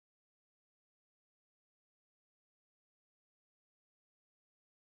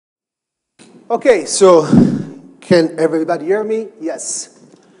Okay, so can everybody hear me? Yes.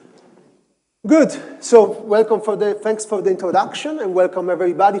 Good. So thanks for the introduction, and welcome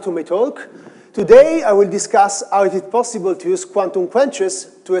everybody to my talk. Today I will discuss how it is possible to use quantum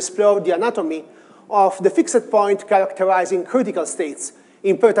quenches to explore the anatomy of the fixed point characterizing critical states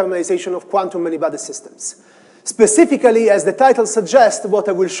in perturbation of quantum many-body systems. Specifically, as the title suggests, what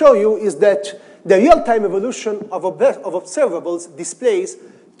I will show you is that the real-time evolution of observables displays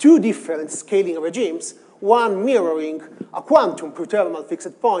two different scaling regimes, one mirroring a quantum prethermal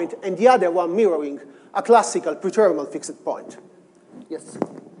fixed point and the other one mirroring a classical prethermal fixed point. Yes?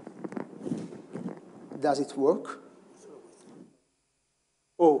 Does it work?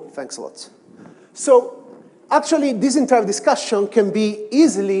 Oh, thanks a lot. So actually, this entire discussion can be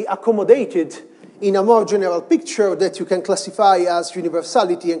easily accommodated in a more general picture that you can classify as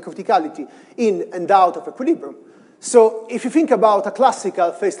universality and criticality in and out of equilibrium. So if you think about a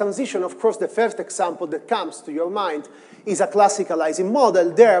classical phase transition, of course, the first example that comes to your mind is a classical Ising model.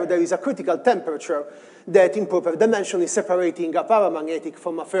 There is a critical temperature that in proper dimension is separating a paramagnetic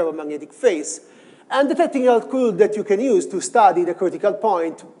from a ferromagnetic phase. And the technical tool that you can use to study the critical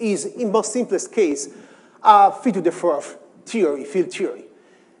point is, in most simplest case, a phi to the fourth theory, field theory.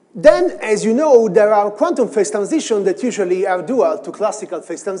 Then, as you know, there are quantum phase transitions that usually are dual to classical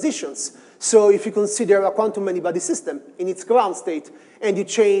phase transitions. So if you consider a quantum many-body system in its ground state and you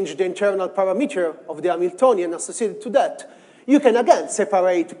change the internal parameter of the Hamiltonian associated to that, you can again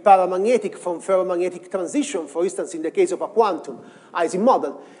separate paramagnetic from ferromagnetic transition, for instance, in the case of a quantum Ising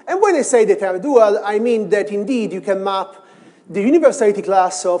model. And when I say that they are dual, I mean that indeed you can map the universality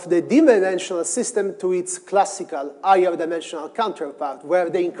class of the d-dimensional system to its classical higher dimensional counterpart, where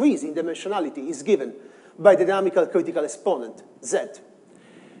the increase in dimensionality is given by the dynamical critical exponent, Z.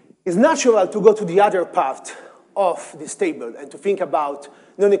 It's natural to go to the other part of this table and to think about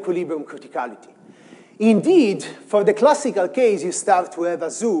non-equilibrium criticality. Indeed, for the classical case, you start to have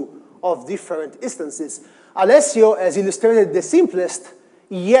a zoo of different instances. Alessio has illustrated the simplest,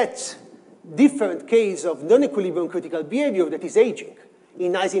 yet different case of non-equilibrium critical behavior that is aging.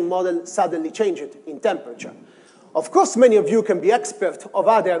 In Ising model suddenly changed in temperature. Of course, many of you can be expert of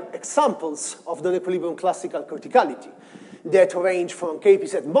other examples of non-equilibrium classical criticality that range from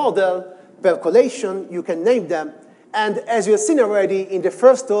KPZ model, percolation, you can name them. And as you have seen already in the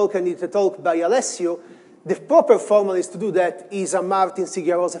first talk and in the talk by Alessio, the proper formalism to do that is a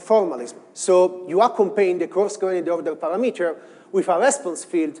Martin-Sigarose formalism. So you accompany the cross-grained order parameter with a response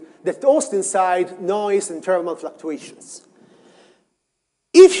field that hosts inside noise and thermal fluctuations.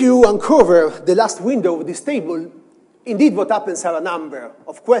 If you uncover the last window of this table, indeed what happens are a number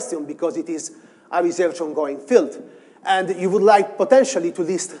of questions because it is a research ongoing field. And you would like potentially to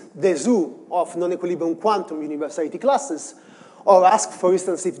list the zoo of non-equilibrium quantum universality classes, or ask, for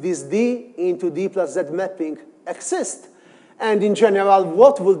instance, if this D into D plus Z mapping exists. And in general,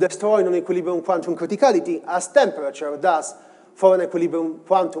 what will destroy non-equilibrium quantum criticality as temperature does for an equilibrium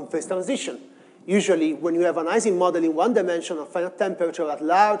quantum phase transition. Usually, when you have an Ising model in one dimension of finite temperature at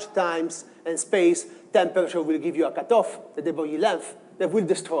large times and space, temperature will give you a cutoff, the de Broglie length, that will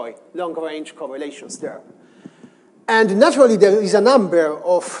destroy long-range correlations there. And naturally, there is a number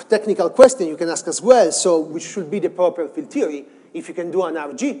of technical questions you can ask as well, so which should be the proper field theory if you can do an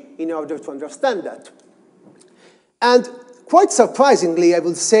RG in order to understand that. And quite surprisingly, I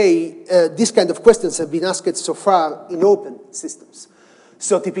would say, these kind of questions have been asked so far in open systems.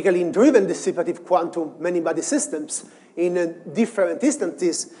 So typically in driven dissipative quantum many-body systems in different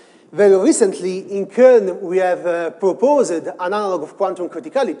instances. Very recently, in Köln, we have proposed an analog of quantum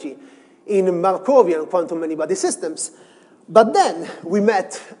criticality in Markovian quantum many-body systems. But then we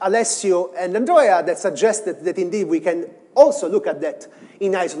met Alessio and Andrea that suggested that indeed we can also look at that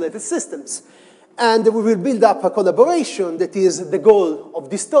in isolated systems. And we will build up a collaboration that is the goal of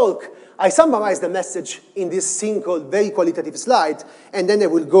this talk. I summarize the message in this single, very qualitative slide, and then I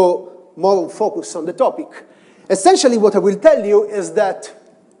will go more on focus on the topic. Essentially, what I will tell you is that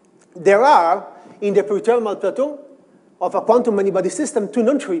there are, in the prethermal plateau of a quantum many-body system, two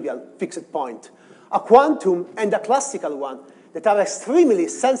non-trivial fixed points, a quantum and a classical one, that are extremely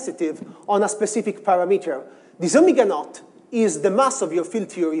sensitive on a specific parameter. This omega naught is the mass of your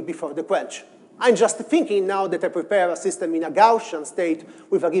field theory before the quench. I'm just thinking now that I prepare a system in a Gaussian state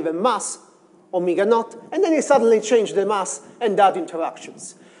with a given mass, omega naught, and then I suddenly change the mass and add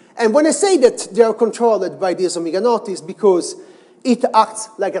interactions. And when I say that they are controlled by this omega naught, is because it acts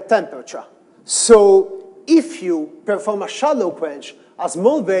like a temperature. So if you perform a shallow quench, a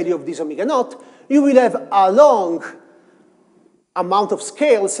small value of this omega naught, you will have a long amount of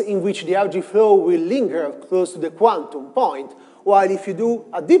scales in which the energy flow will linger close to the quantum point, while if you do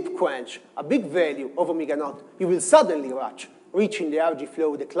a deep quench, a big value of omega naught, you will suddenly reaching the energy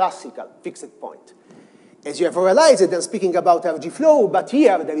flow, the classical fixed point. As you have realized, I'm speaking about energy flow, but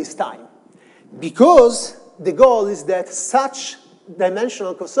here there is time. Because the goal is that such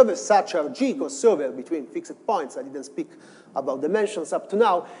dimensional crossover, such RG crossover between fixed points, I didn't speak about dimensions up to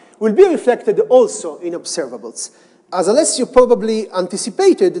now, will be reflected also in observables. As Alessio probably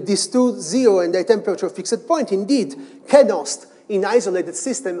anticipated, these two zero and high temperature fixed point indeed can host in isolated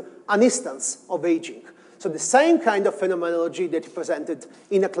system an instance of aging. So the same kind of phenomenology that you presented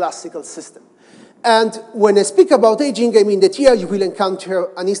in a classical system. And when I speak about aging, I mean that here you will encounter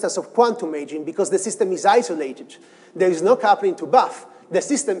an instance of quantum aging because the system is isolated. There is no coupling to buff. The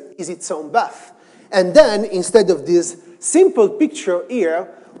system is its own buff. And then, instead of this simple picture here,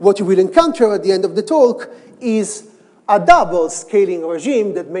 what you will encounter at the end of the talk is a double scaling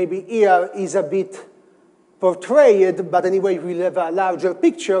regime that maybe here is a bit portrayed, but anyway, we'll have a larger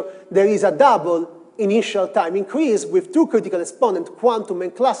picture. There is a double initial time increase with two critical exponents, quantum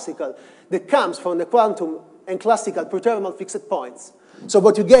and classical, that comes from the quantum and classical prothermal fixed points. So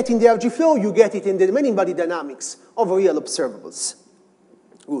what you get in the RG flow, you get it in the many-body dynamics of real observables.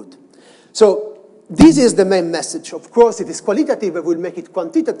 Good. So this is the main message. Of course, it is qualitative. I will make it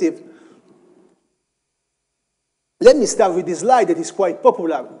quantitative. Let me start with this slide that is quite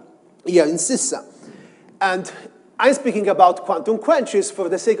popular here in SISSA. And I'm speaking about quantum quenches. For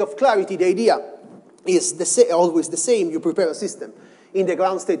the sake of clarity, the idea is always the same. You prepare a system in the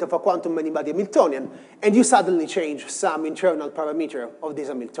ground state of a quantum many-body Hamiltonian, and you suddenly change some internal parameter of this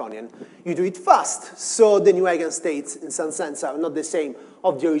Hamiltonian. You do it fast, so the new eigenstates, in some sense, are not the same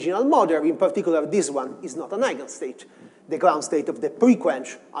of the original model. In particular, this one is not an eigenstate, the ground state of the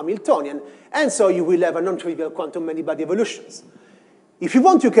pre-quench Hamiltonian, and so you will have a non-trivial quantum many-body evolutions. If you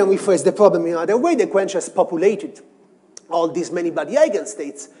want, you can rephrase the problem in another way. The quench has populated all these many-body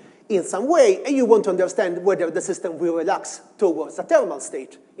eigenstates in some way, and you want to understand whether the system will relax towards a thermal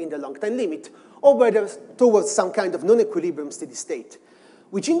state in the long time limit, or whether towards some kind of non-equilibrium steady state,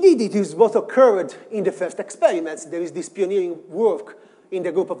 which indeed it is what occurred in the first experiments. There is this pioneering work in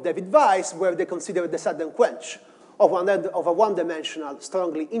the group of David Weiss where they considered the sudden quench of a one-dimensional,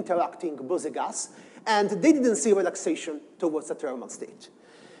 strongly interacting Bose gas, and they didn't see relaxation towards a thermal state.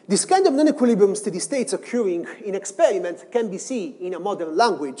 This kind of non-equilibrium steady states occurring in experiments can be seen in a modern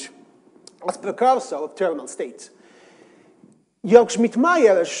language as precursor of thermal states.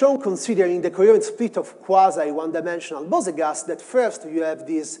 CHIOCCHETTA has shown, considering the coherent split of quasi-one-dimensional Bose gas, that first you have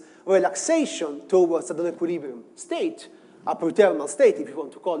this relaxation towards a non-equilibrium state, a prethermal state, if you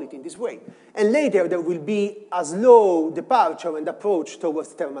want to call it in this way, and later there will be a slow departure and approach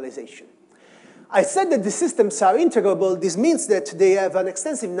towards thermalization. I said that the systems are integrable. This means that they have an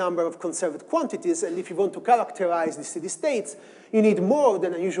extensive number of conserved quantities, and if you want to characterize the steady states, you need more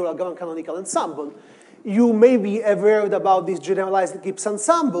than a usual grand canonical ensemble. You maybe have heard about this generalized Gibbs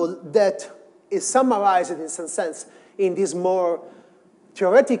ensemble that is summarized in some sense in this more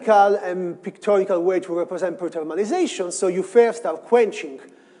theoretical and pictorial way to represent prethermalization. So you first are quenching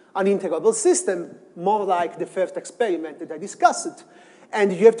an integrable system, more like the first experiment that I discussed,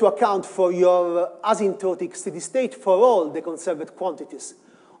 and you have to account for your asymptotic steady state for all the conserved quantities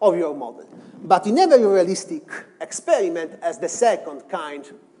of your model. But in every realistic experiment, as the second kind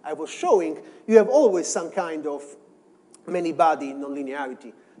I was showing, you have always some kind of many-body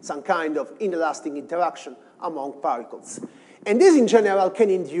nonlinearity, some kind of inelastic interaction among particles. And this, in general, can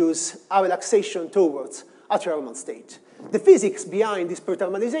induce a relaxation towards a thermal state. The physics behind this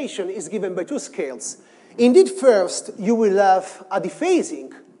prethermalization is given by two scales. Indeed, first, you will have a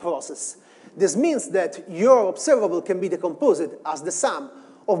dephasing process. This means that your observable can be decomposed as the sum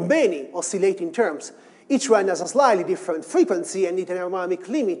of many oscillating terms. Each one has a slightly different frequency, and in a harmonic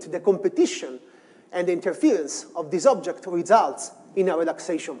limit, the competition and the interference of this object results in a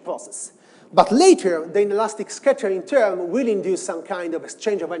relaxation process. But later, the inelastic scattering term will induce some kind of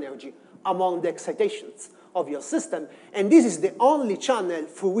exchange of energy among the excitations of your system, and this is the only channel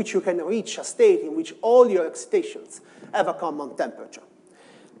through which you can reach a state in which all your excitations have a common temperature.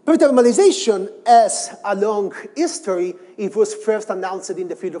 Prethermalization has a long history. It was first announced in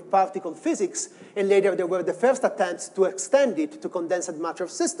the field of particle physics, and later there were the first attempts to extend it to condensed matter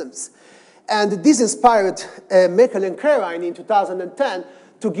systems. And this inspired Meckel and Kerine in 2010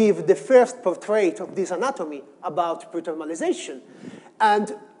 to give the first portrait of this anatomy about prethermalization.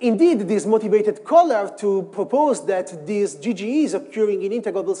 And indeed, this motivated Kohler to propose that these GGEs occurring in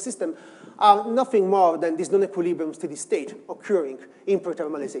integrable systems are nothing more than this non-equilibrium steady state occurring in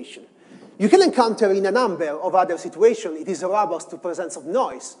prethermalization. You can encounter in a number of other situations, it is robust to presence of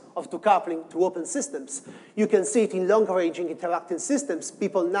noise, to coupling to open systems. You can see it in long-ranging interacting systems.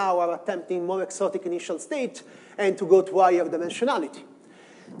 People now are attempting more exotic initial state and to go to higher dimensionality.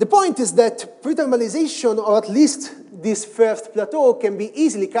 The point is that pre-thermalization, or at least this first plateau, can be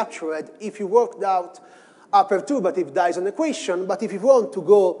easily captured if you worked out a perturbative Dyson equation, but if you want to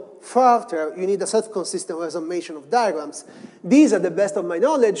go further, you need a self-consistent resummation of diagrams. These, at the best of my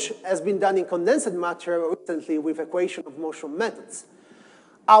knowledge, has been done in condensed matter recently with equation of motion methods.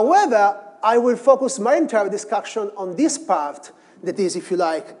 However, I will focus my entire discussion on this part that is, if you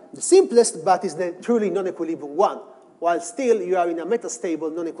like, the simplest, but is the truly non-equilibrium one, while still you are in a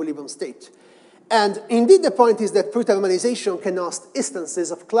metastable non-equilibrium state. And indeed, the point is that pre-thermalization can host instances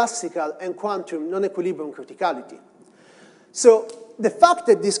of classical and quantum non-equilibrium criticality. So the fact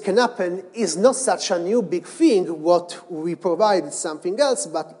that this can happen is not such a new big thing. What we provide is something else,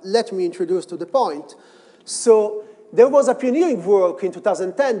 but let me introduce to the point. So there was a pioneering work in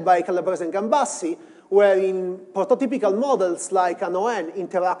 2010 by Calabrese and Gambassi, where in prototypical models like an ON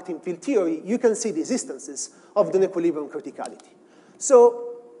interacting field theory, you can see these instances of non-equilibrium criticality. So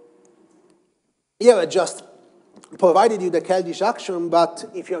here I just provided you the Keldysh action, but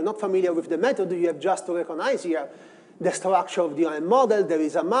if you're not familiar with the method, you have just to recognize here the structure of the ON model. There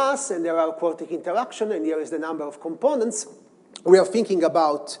is a mass, and there are quartic interaction, and here is the number of components. We are thinking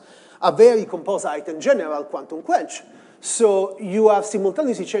about a very composite and general quantum quench. So you are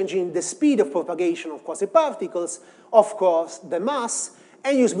simultaneously changing the speed of propagation of quasi-particles, of course, the mass,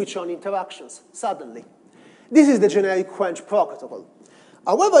 and you switch on interactions suddenly. This is the generic quench protocol.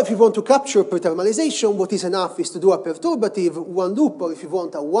 However, if you want to capture pre-thermalization, what is enough is to do a perturbative one loop, or if you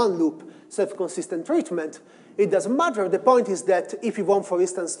want a one loop self-consistent treatment, it doesn't matter. The point is that if you want, for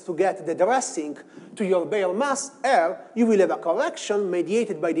instance, to get the dressing to your bare mass R, you will have a correction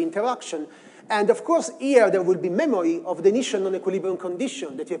mediated by the interaction. And of course, here there will be memory of the initial non-equilibrium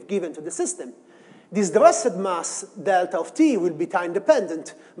condition that you have given to the system. This dressed mass delta of T will be time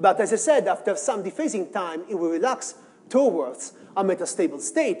dependent, but as I said, after some dephasing time, it will relax towards a metastable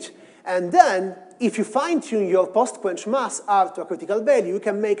state. And then, if you fine-tune your post-quench mass R to a critical value, you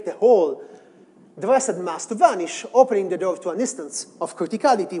can make the whole dressed mass to vanish, opening the door to an instance of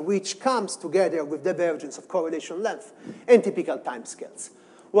criticality, which comes together with divergence of correlation length and typical timescales.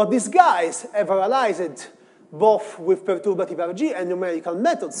 What these guys have realized, both with perturbative RG and numerical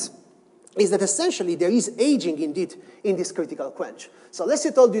methods, is that essentially there is aging indeed in this critical quench. So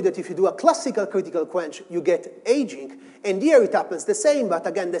Alessio told you that if you do a classical critical quench, you get aging. And here it happens the same, but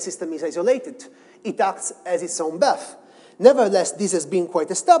again, the system is isolated. It acts as its own Beth. Nevertheless, this has been quite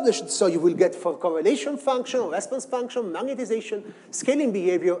established, so you will get for correlation function, or response function, magnetization, scaling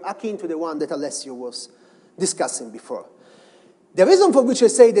behavior akin to the one that Alessio was discussing before. The reason for which I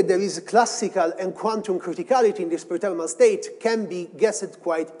say that there is classical and quantum criticality in this prethermal state can be guessed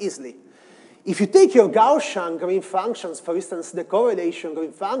quite easily. If you take your Gaussian green functions, for instance, the correlation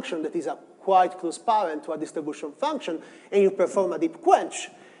green function that is a quite close parent to a distribution function, and you perform a deep quench,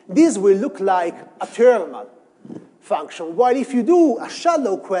 this will look like a thermal function. While if you do a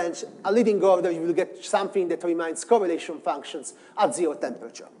shallow quench, a leading order, you will get something that reminds correlation functions at 0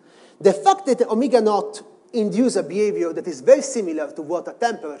 temperature. The fact that omega naught induce a behavior that is very similar to what a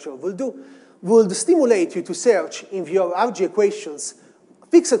temperature will do would stimulate you to search in your RG equations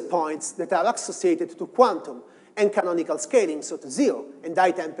fixed points that are associated to quantum and canonical scaling, so to 0, and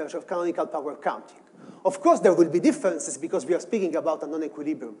high temperature of canonical power counting. Of course, there will be differences because we are speaking about a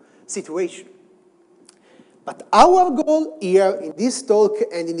non-equilibrium situation. But our goal here in this talk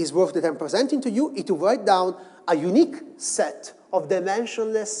and in this work that I'm presenting to you is to write down a unique set of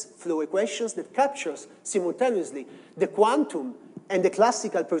dimensionless flow equations that captures simultaneously the quantum and the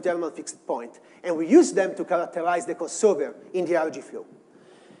classical prethermal fixed point. And we use them to characterize the crossover in the RG flow.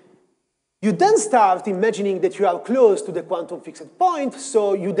 You then start imagining that you are close to the quantum fixed point,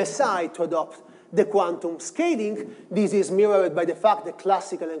 so you decide to adopt the quantum scaling. This is mirrored by the fact that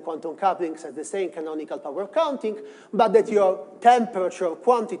classical and quantum couplings have the same canonical power counting, but that your temperature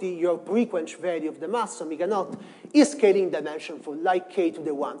quantity, your pre-quench value of the mass, omega naught, is scaling dimensionful, like k to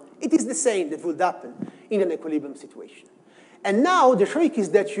the 1. It is the same that would happen in an equilibrium situation. And now the trick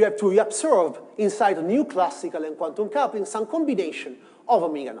is that you have to reabsorb inside a new classical and quantum coupling some combination of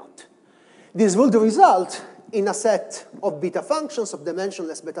omega naught. This would result in a set of beta functions, of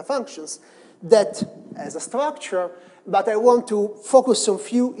dimensionless beta functions, that has a structure, but I want to focus on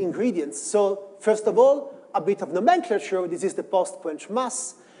few ingredients. So first of all, a bit of nomenclature. This is the post-quench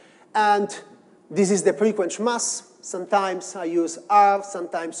mass, and this is the pre-quench mass. Sometimes I use R,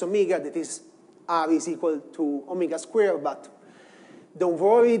 sometimes omega, that is R is equal to omega squared, but Don't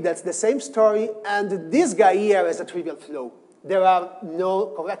worry, that's the same story. And this guy here has a trivial flow. There are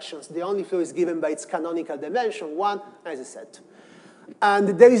no corrections. The only flow is given by its canonical dimension, 1, as I said.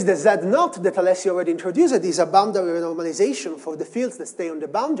 And there is the Z0 that Alessio already introduced. It is a boundary renormalization for the fields that stay on the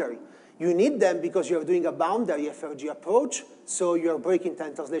boundary. You need them because you're doing a boundary FRG approach, so you're breaking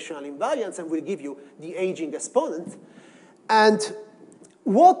time translational invariance and will give you the aging exponent. And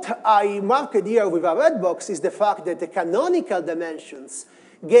what I marked here with a red box is the fact that the canonical dimensions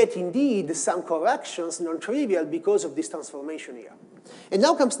get indeed some corrections, non-trivial, because of this transformation here. And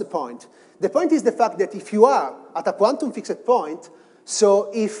now comes the point. The point is the fact that if you are at a quantum fixed point,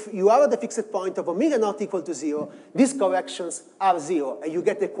 so if you are at the fixed point of omega naught equal to 0, these corrections are 0, and you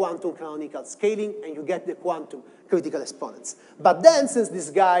get the quantum canonical scaling, and you get the quantum critical exponents. But then, since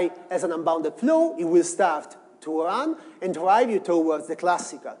this guy has an unbounded flow, it will start to run and drive you towards the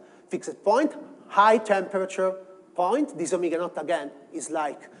classical fixed point, high temperature point. This omega naught, again, is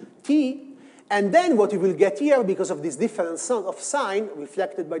like T. And then what you will get here, because of this difference of sign,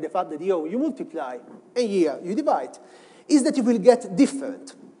 reflected by the fact that here you multiply and here you divide, is that you will get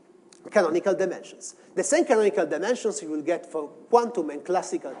different canonical dimensions. The same canonical dimensions you will get for quantum and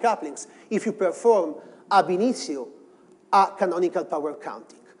classical couplings if you perform ab initio a canonical power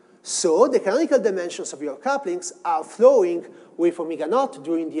counting. So the canonical dimensions of your couplings are flowing with omega naught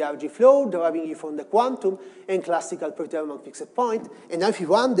during the RG flow, deriving you from the quantum and classical per-term fixed point. And now if you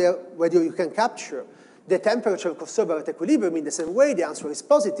wonder whether you can capture the temperature crossover at equilibrium in the same way, the answer is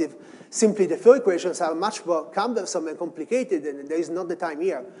positive. Simply the flow equations are much more cumbersome and complicated, and there is not the time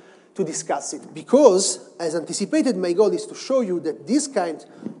here to discuss it. Because, as anticipated, my goal is to show you that this kind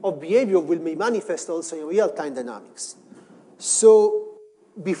of behavior will be manifest also in real-time dynamics. So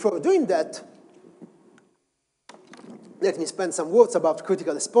before doing that, let me spend some words about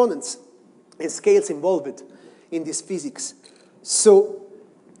critical exponents and scales involved in this physics. So,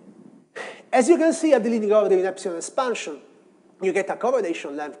 as you can see at the leading order in epsilon expansion, you get a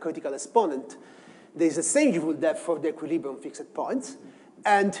correlation length critical exponent. There is the same you would have for the equilibrium fixed points,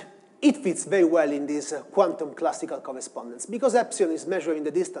 and it fits very well in this quantum classical correspondence because epsilon is measuring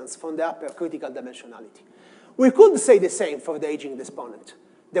the distance from the upper critical dimensionality. We could say the same for the aging exponent,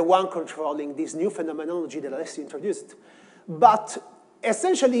 the one controlling this new phenomenology that Alessio introduced. But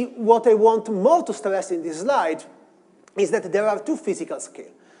essentially, what I want more to stress in this slide is that there are two physical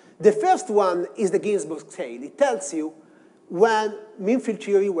scales. The first one is the Ginzburg scale. It tells you when mean field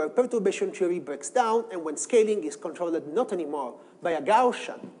theory, where perturbation theory breaks down, and when scaling is controlled not anymore by a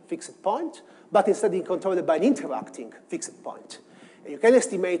Gaussian fixed point, but instead controlled by an interacting fixed point. And you can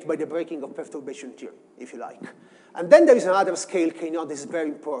estimate by the breaking of perturbation theory, if you like. And then there is another scale, K0, this is very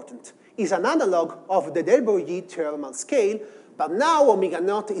important. It's an analog of the Del-Broglie thermal scale, but now omega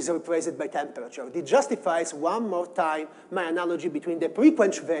naught is replaced by temperature. It justifies one more time my analogy between the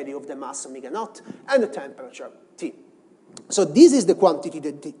pre-quench value of the mass omega naught and the temperature T. So this is the quantity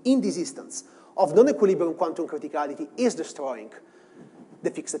that in this instance of non-equilibrium quantum criticality is destroying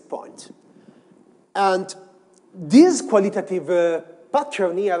the fixed point. And this qualitative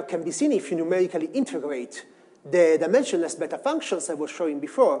pattern here can be seen if you numerically integrate the dimensionless beta functions I was showing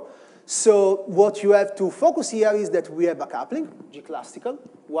before. So what you have to focus here is that we have a coupling, G classical,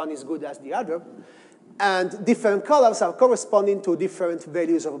 one is good as the other, and different colors are corresponding to different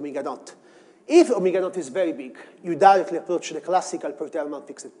values of omega naught. If omega naught is very big, you directly approach the classical per-term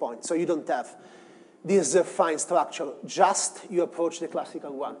fixed point, so you don't have this fine structure, just you approach the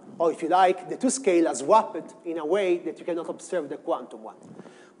classical one. Or if you like, the two scale are swapped in a way that you cannot observe the quantum one.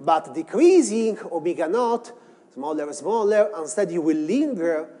 But decreasing omega naught, smaller and smaller, instead you will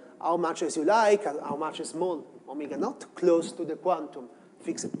linger how much as you like, and how much is small omega naught, close to the quantum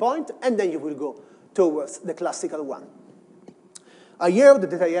fixed point, and then you will go towards the classical one. I heard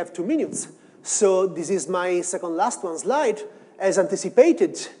that I have 2 minutes, so this is my second last one slide. As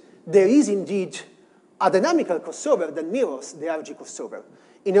anticipated, there is indeed a dynamical crossover that mirrors the RG crossover.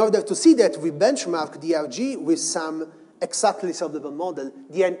 In order to see that, we benchmark the RG with some exactly solvable model.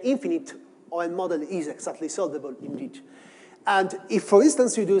 The N-infinite ON model is exactly solvable indeed. And if, for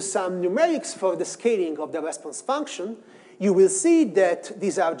instance, you do some numerics for the scaling of the response function, you will see that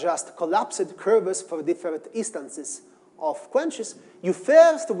these are just collapsed curves for different instances of quenches. You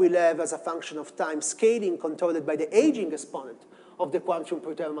first will have, as a function of time, scaling controlled by the aging exponent of the quantum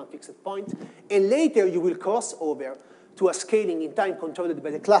per-term fixed point, and later you will cross over to a scaling in time controlled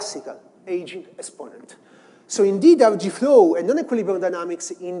by the classical aging exponent. So indeed, RG flow and non-equilibrium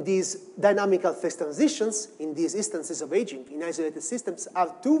dynamics in these dynamical phase transitions, in these instances of aging in isolated systems,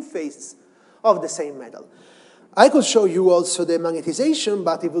 are two phases of the same medal. I could show you also the magnetization,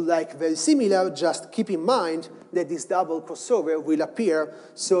 but it would like very similar. Just keep in mind that this double crossover will appear,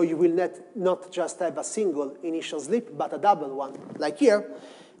 so you will not just have a single initial slip, but a double one, like here.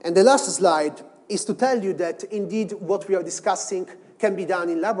 And the last slide is to tell you that indeed what we are discussing can be done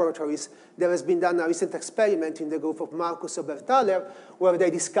in laboratories. There has been done a recent experiment in the group of Marcus Oberthaler, where they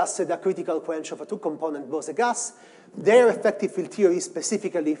discussed the critical quench of a two-component Bose gas. Their effective field theory,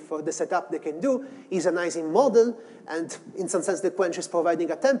 specifically for the setup they can do, is an Ising model, and in some sense the quench is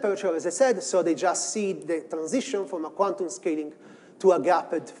providing a temperature, as I said, so they just see the transition from a quantum scaling to a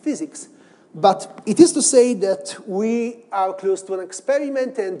gapped physics. But it is to say that we are close to an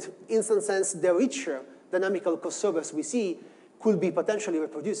experiment, and in some sense the richer dynamical crossovers we see could be potentially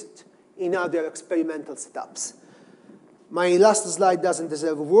reproduced in other experimental setups. My last slide doesn't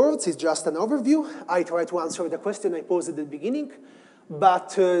deserve words, it's just an overview. I try to answer the question I posed at the beginning,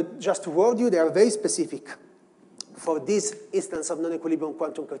 but just to warn you, they are very specific. For this instance of non-equilibrium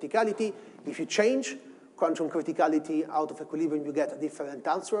quantum criticality, if you change quantum criticality out of equilibrium, you get different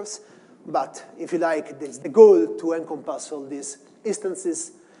answers. But if you like, it's the goal to encompass all these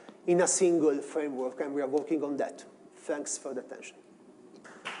instances in a single framework, and we are working on that. Thanks for the attention.